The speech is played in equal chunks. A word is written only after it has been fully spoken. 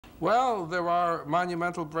Well, there are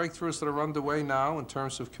monumental breakthroughs that are underway now in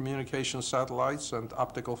terms of communication satellites and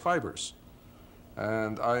optical fibers.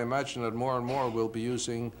 And I imagine that more and more we'll be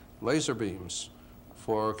using laser beams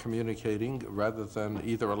for communicating rather than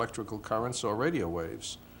either electrical currents or radio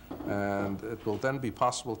waves. And it will then be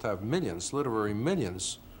possible to have millions, literally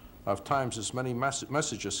millions, of times as many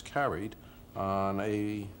messages carried on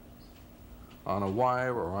a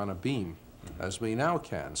wire or on a beam as we now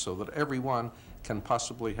can, so that everyone can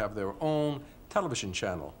possibly have their own television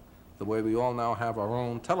channel, the way we all now have our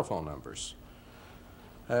own telephone numbers.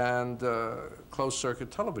 And closed-circuit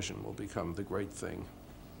television will become the great thing.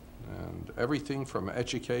 And everything from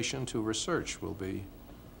education to research will be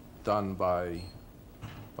done by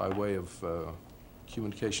way of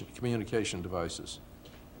communication devices.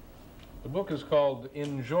 The book is called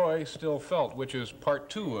In Joy Still Felt, which is part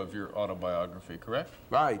 2 of your autobiography, correct?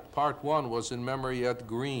 Right. Part 1 was In Memory Yet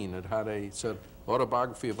Green. It said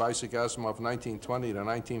Autobiography of Isaac Asimov, 1920 to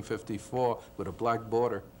 1954, with a black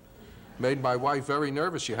border. Made my wife very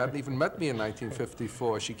nervous. She hadn't even met me in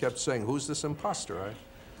 1954. She kept saying, "Who's this imposter?"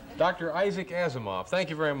 Dr. Isaac Asimov, thank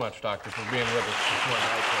you very much, Doctor, for being with us this morning.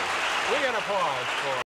 We get applause for